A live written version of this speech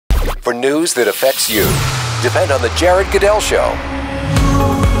for news that affects you. Depend on the Jared Goodell Show.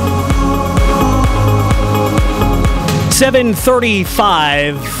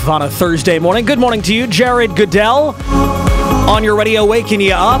 7:35 on a Thursday morning. Good morning to you, Jared Goodell, on your radio, waking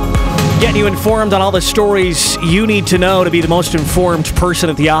you up, getting you informed on all the stories you need to know to be the most informed person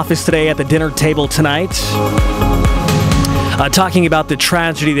at the office today, at the dinner table tonight. Talking about the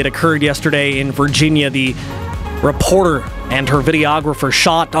tragedy that occurred yesterday in Virginia. The reporter and her videographer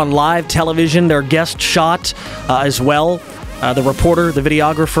shot on live television. Their guest shot as well. The reporter, the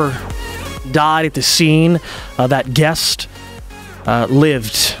videographer, died at the scene. That guest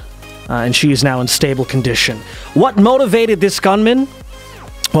lived, and she is now in stable condition. What motivated this gunman?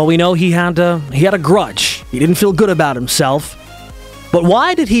 Well, we know he had a grudge. He didn't feel good about himself. But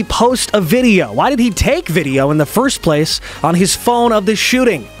why did he post a video? Why did he take video in the first place on his phone of the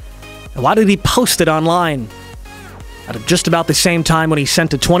shooting? And why did he post it online at just about the same time when he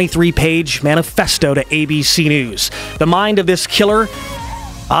sent a 23-page manifesto to ABC News? The mind of this killer,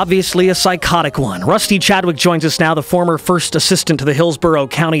 obviously a psychotic one. Rusty Chadwick joins us now, the former first assistant to the Hillsboro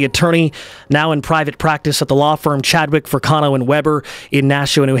County Attorney, now in private practice at the law firm Chadwick, Furcano & Weber in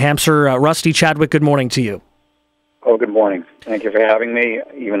Nashua, New Hampshire. Rusty Chadwick, good morning to you. Oh, good morning. Thank you for having me,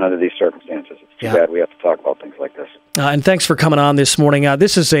 even under these circumstances. It's too bad we have to talk about things like this. And thanks for coming on this morning.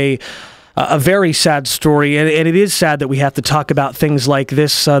 This is a very sad story, and it is sad that we have to talk about things like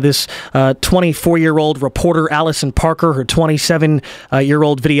this. This 24-year-old reporter, Allison Parker, her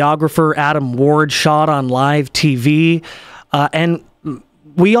 27-year-old videographer, Adam Ward, shot on live TV. And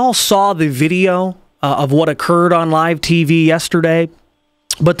we all saw the video of what occurred on live TV yesterday.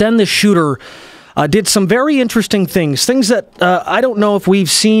 But then the shooter did some very interesting things that I don't know if we've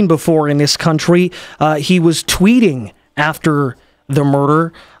seen before in this country. He was tweeting after the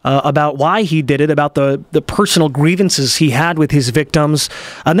murder about why he did it, about the personal grievances he had with his victims.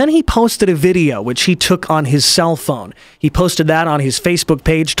 And then he posted a video, which he took on his cell phone. He posted that on his Facebook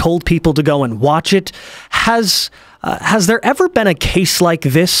page, told people to go and watch it. Has there ever been a case like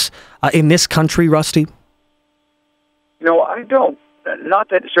this in this country, Rusty? No, I don't. Not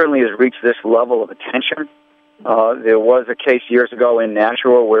that it certainly has reached this level of attention. There was a case years ago in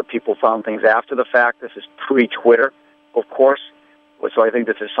Nashua where people found things after the fact. This is pre-Twitter, of course. So I think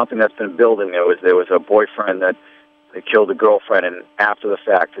this is something that's been building. There was a boyfriend that they killed a girlfriend, and after the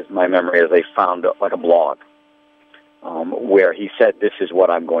fact, is my memory, is they found like a blog where he said, "This is what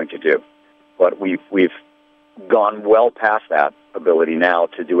I'm going to do." But we've gone well past that ability now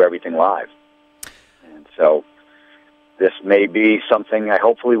to do everything live, and so this may be something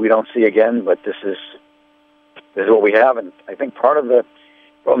hopefully we don't see again. But this is what we have, and I think part of the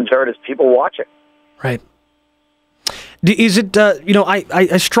problem, Jared, is people watch it. Right. Is it,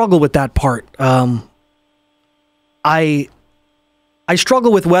 I struggle with that part. I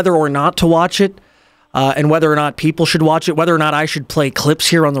struggle with whether or not to watch it, and whether or not people should watch it, whether or not I should play clips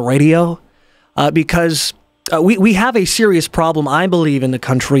here on the radio, because we have a serious problem, I believe, in the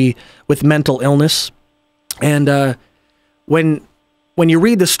country with mental illness. And when you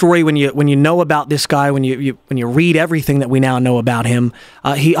read the story, when you know about this guy, when you read everything that we now know about him,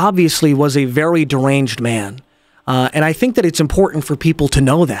 he obviously was a very deranged man. And I think that it's important for people to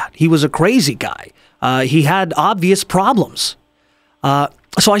know that. He was a crazy guy. He had obvious problems.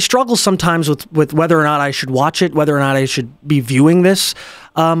 So I struggle sometimes with whether or not I should watch it, whether or not I should be viewing this.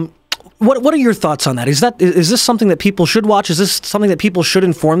 What are your thoughts on that? Is this something that people should watch? Is this something that people should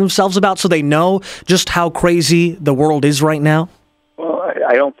inform themselves about so they know just how crazy the world is right now? Well,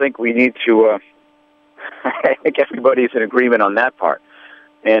 I don't think we need to. I think everybody's in agreement on that part.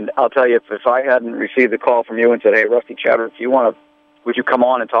 And I'll tell you, if I hadn't received a call from you and said, "Hey, Rusty Chadwick, would you come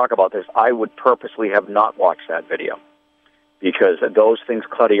on and talk about this?" I would purposely have not watched that video, because those things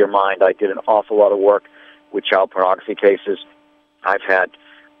clutter your mind. I did an awful lot of work with child pornography cases. I've had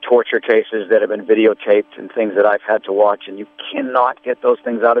torture cases that have been videotaped and things that I've had to watch, and you cannot get those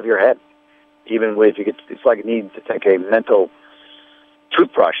things out of your head. Even if it's like you need to take a mental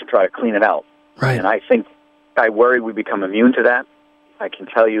toothbrush and try to clean it out. Right. And I worry we become immune to that. I can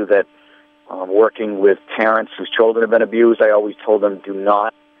tell you that working with parents whose children have been abused, I always told them, do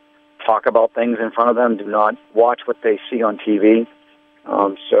not talk about things in front of them. Do not watch what they see on TV.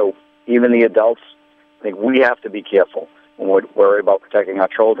 So even the adults, I think we have to be careful when we worry about protecting our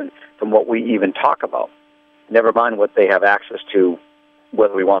children from what we even talk about. Never mind what they have access to,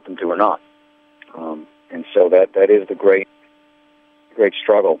 whether we want them to or not. And so that is the great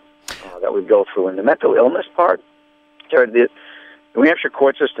struggle that we go through. And the mental illness part, Jared, the New Hampshire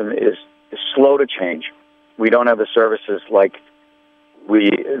court system is slow to change. We don't have the services like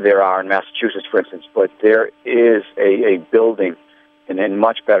there are in Massachusetts, for instance, but there is a building and then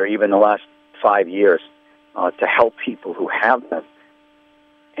much better, even the last 5 years, to help people who have them,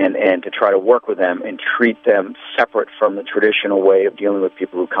 and to try to work with them and treat them separate from the traditional way of dealing with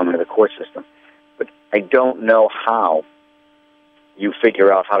people who come into the court system. But I don't know how you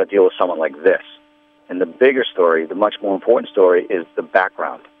figure out how to deal with someone like this. And the bigger story, the much more important story, is the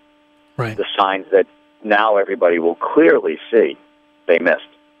background. Right. The signs that now everybody will clearly see they missed.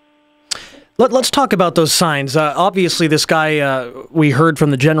 Let's talk about those signs. Obviously, this guy, we heard from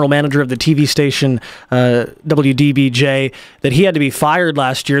the general manager of the TV station, WDBJ, that he had to be fired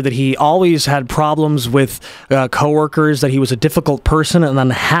last year, that he always had problems with coworkers, that he was a difficult person, an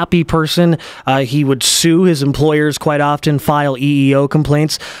unhappy person. He would sue his employers quite often, file EEO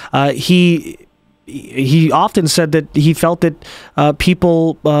complaints. He often said that he felt that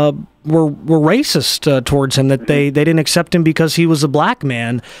people were racist towards him, that they didn't accept him because he was a black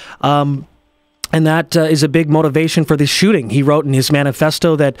man. And that is a big motivation for this shooting. He wrote in his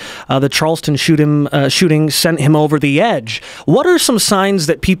manifesto that the Charleston shooting sent him over the edge. What are some signs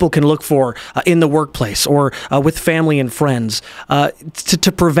that people can look for in the workplace or with family and friends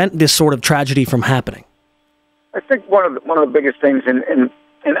to prevent this sort of tragedy from happening? I think one of the biggest things, and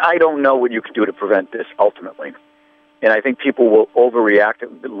I don't know what you can do to prevent this ultimately, and I think people will overreact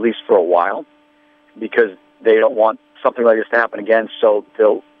at least for a while because they don't want something like this to happen again, so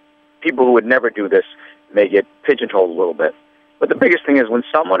people who would never do this may get pigeonholed a little bit. But the biggest thing is when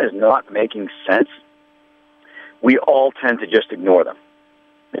someone is not making sense, we all tend to just ignore them.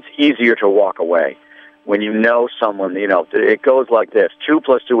 It's easier to walk away. When you know someone, it goes like this. 2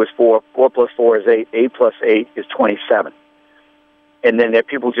 plus 2 is 4. 4 plus 4 is 8. 8 plus 8 is 27. And then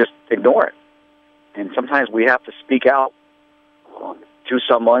people just ignore it. And sometimes we have to speak out to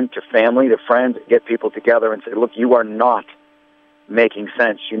someone, to family, to friends, get people together and say, look, you are not making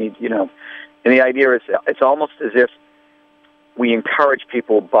sense. You need, and the idea is it's almost as if we encourage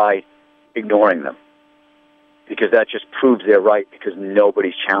people by ignoring them because that just proves they're right because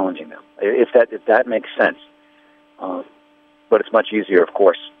nobody's challenging them. If that makes sense. But it's much easier, of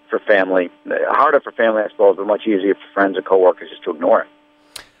course, for family. Harder for family, I suppose, but much easier for friends and coworkers just to ignore it.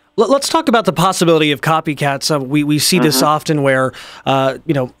 Let's talk about the possibility of copycats. We see this often where,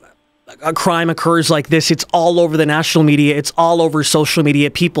 a crime occurs like this. It's all over the national media. It's all over social media.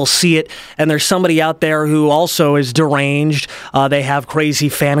 People see it, and there's somebody out there who also is deranged. They have crazy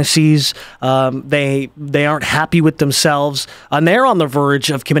fantasies. They aren't happy with themselves, and they're on the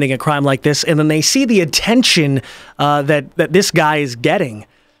verge of committing a crime like this. And then they see the attention that this guy is getting.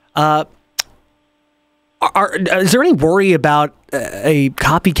 Is there any worry about a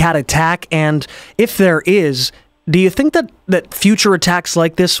copycat attack? And if there is, do you think that future attacks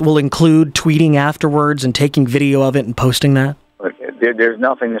like this will include tweeting afterwards and taking video of it and posting that? There's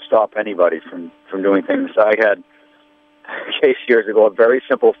nothing to stop anybody from doing things. I had a case years ago, a very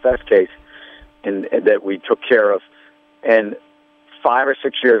simple theft case that we took care of. And 5 or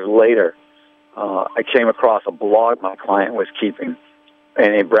 6 years later, I came across a blog my client was keeping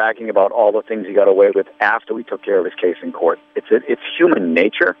and bragging about all the things he got away with after we took care of his case in court. It's human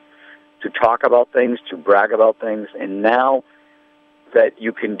nature to talk about things, to brag about things, and now that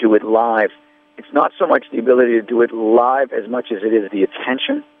you can do it live, it's not so much the ability to do it live as much as it is the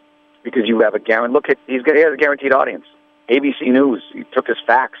attention, because you have a guarantee. He has a guaranteed audience. ABC News, he took his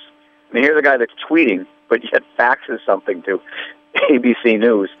fax. I mean, here's a guy that's tweeting, but yet faxes something to ABC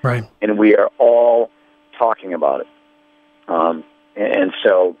News, right? And we are all talking about it. And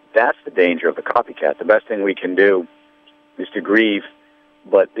so that's the danger of the copycat. The best thing we can do is to grieve.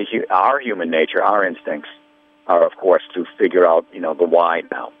 But our human nature, our instincts, are, of course, to figure out, the why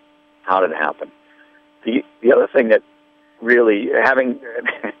now. How did it happen? The other thing that really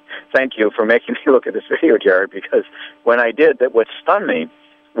thank you for making me look at this video, Jared, because when I did, what stunned me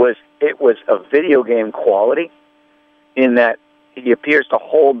was it was a video game quality in that he appears to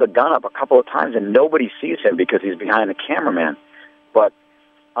hold the gun up a couple of times and nobody sees him because he's behind the cameraman. But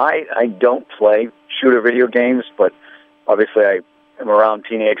I don't play shooter video games, but obviously I am around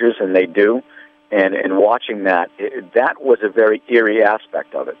teenagers, and they do, and watching that was a very eerie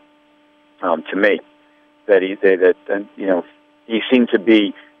aspect of it to me. That he seemed to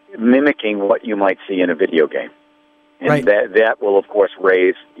be mimicking what you might see in a video game, and right. that will of course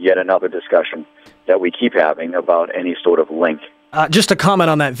raise yet another discussion that we keep having about any sort of link. Just a comment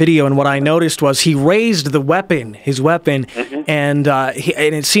on that video, and what I noticed was he raised his weapon, and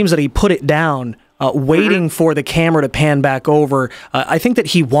it seems that he put it down. Waiting for the camera to pan back over. I think that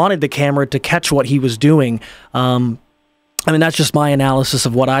he wanted the camera to catch what he was doing. I mean, that's just my analysis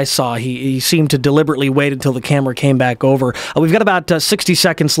of what I saw. He seemed to deliberately wait until the camera came back over. We've got about 60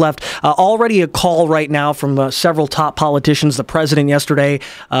 seconds left. Already a call right now from several top politicians. The president yesterday,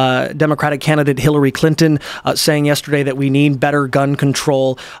 Democratic candidate Hillary Clinton, saying yesterday that we need better gun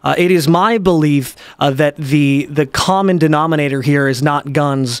control. It is my belief that the common denominator here is not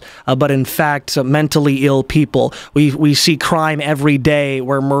guns, but in fact mentally ill people. We see crime every day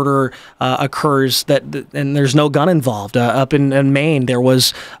where murder occurs and there's no gun involved. Up in Maine, there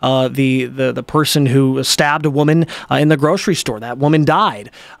was the person who stabbed a woman in the grocery store. That woman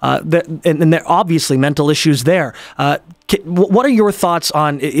died. And there are obviously mental issues there. What are your thoughts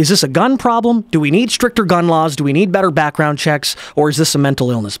on, is this a gun problem? Do we need stricter gun laws? Do we need better background checks? Or is this a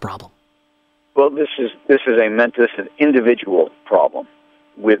mental illness problem? Well, this is an individual problem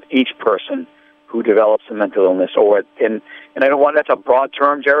with each person who develops a mental illness. And I don't want, that's a broad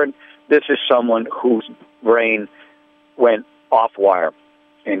term, Jared. This is someone whose brain went off wire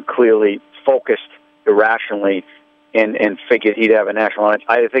and clearly focused irrationally and figured he'd have a national honor.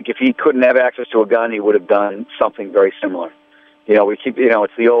 I think if he couldn't have access to a gun, he would have done something very similar.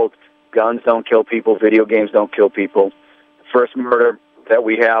 It's the old guns don't kill people, video games don't kill people. The first murder that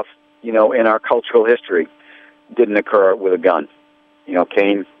we have, in our cultural history didn't occur with a gun.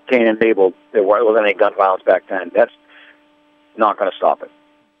 Cain and Abel, there wasn't any gun violence back then. That's not going to stop it.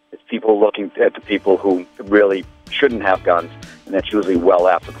 It's people looking at the people who really shouldn't have guns, and that's usually well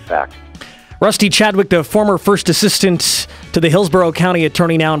after the fact. Rusty Chadwick, the former first assistant to the Hillsboro County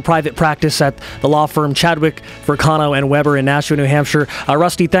attorney, now in private practice at the law firm Chadwick, Furcano & Weber in Nashua, New Hampshire.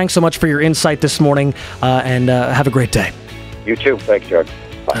 Rusty, thanks so much for your insight this morning, and have a great day. You too. Thanks, Jared.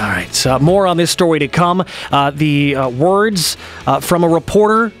 Bye. All right, more on this story to come. The words from a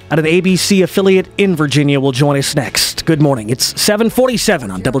reporter at an ABC affiliate in Virginia will join us next. Good morning. It's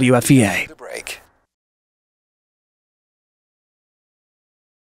 7:47 on WFEA.